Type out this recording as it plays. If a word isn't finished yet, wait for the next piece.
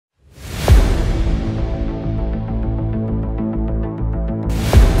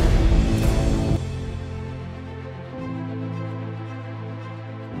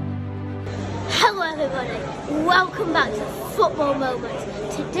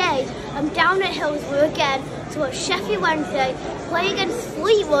today I'm down at Hillsborough again to watch Sheffield Wednesday play against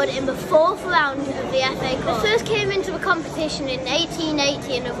Fleetwood in the 4th round of the FA Cup. I first came into the competition in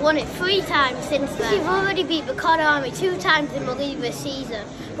 1880 and have won it 3 times since then. We've already beat the Cod Army 2 times in the league this season,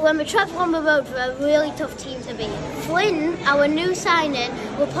 but when the Traps on the road, they're a really tough team to beat. Flynn, our new signing,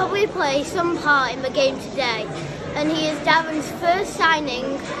 will probably play some part in the game today, and he is Darren's first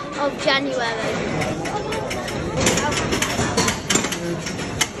signing of January.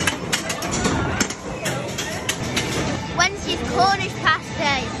 Wednesday's Cornish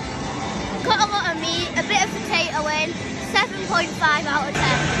pasty. Got a lot of meat, a bit of potato in, 7.5 out of 10.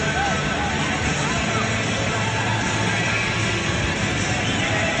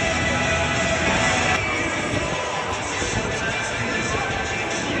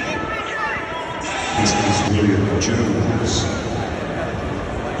 This is William Jones.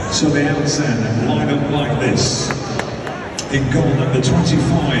 So the Owls then line up like this. In goal number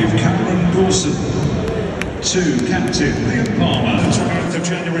 25, Cameron Dawson. 2, captain Liam Palmer. 28th of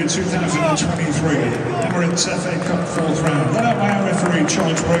January 2023, Emirates FA Cup 4th round. Led up by our referee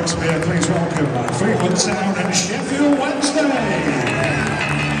Charles Breakspear. Please welcome Fleetwood Town and Sheffield Wednesday.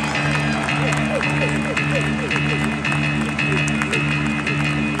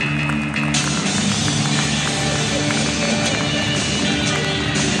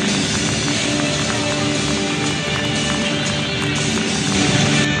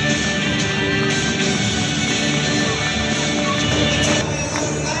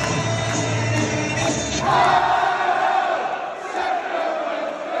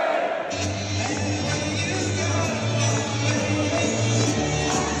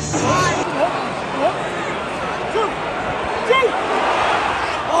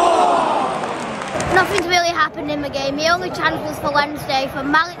 Nothing's really happened in the game. The only chance was for Wednesday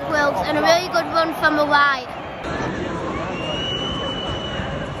from Malik Wilkes and a really good run from the right.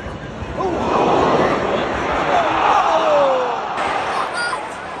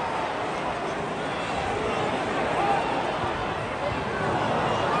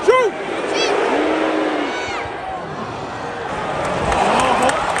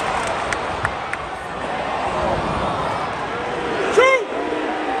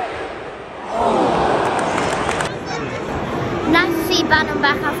 Nice to see Bannon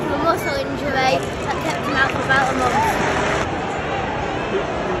back after a muscle injury that kept him out for about a month.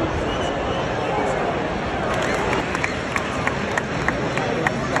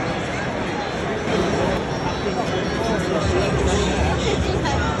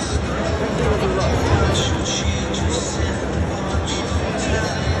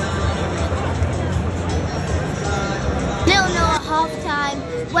 0-0 at half-time.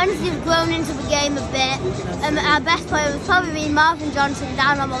 Wednesday's grown into the game a bit, and our best player was probably been Marvin Johnson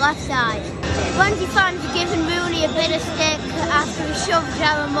down on the left side. Wednesday fans are giving Rooney a bit of stick after he shoved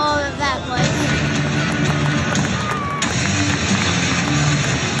Darren Moore at their place.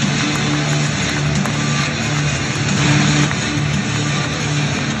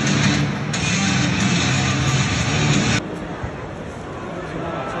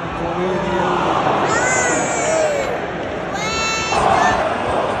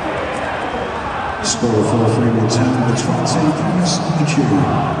 Score for Fleetwood Town, number 20, Thomas on the tube.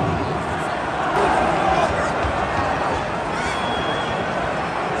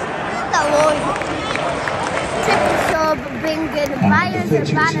 Triple sub, Bingen, Byers and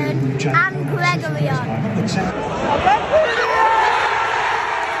Bannon and Gregory on.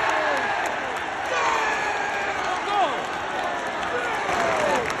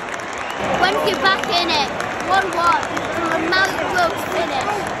 Wednesday back in it, 1-1 from a Malik Wilkes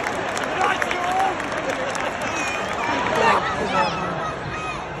finish.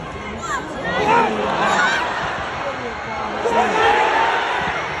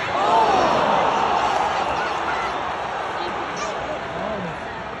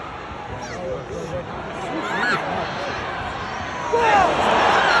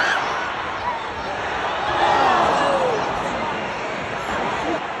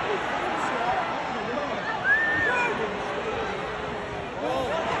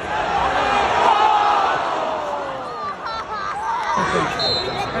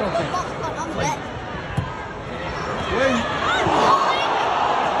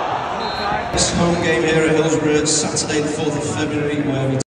 This home game here at Hillsborough, Saturday the 4th of February, where we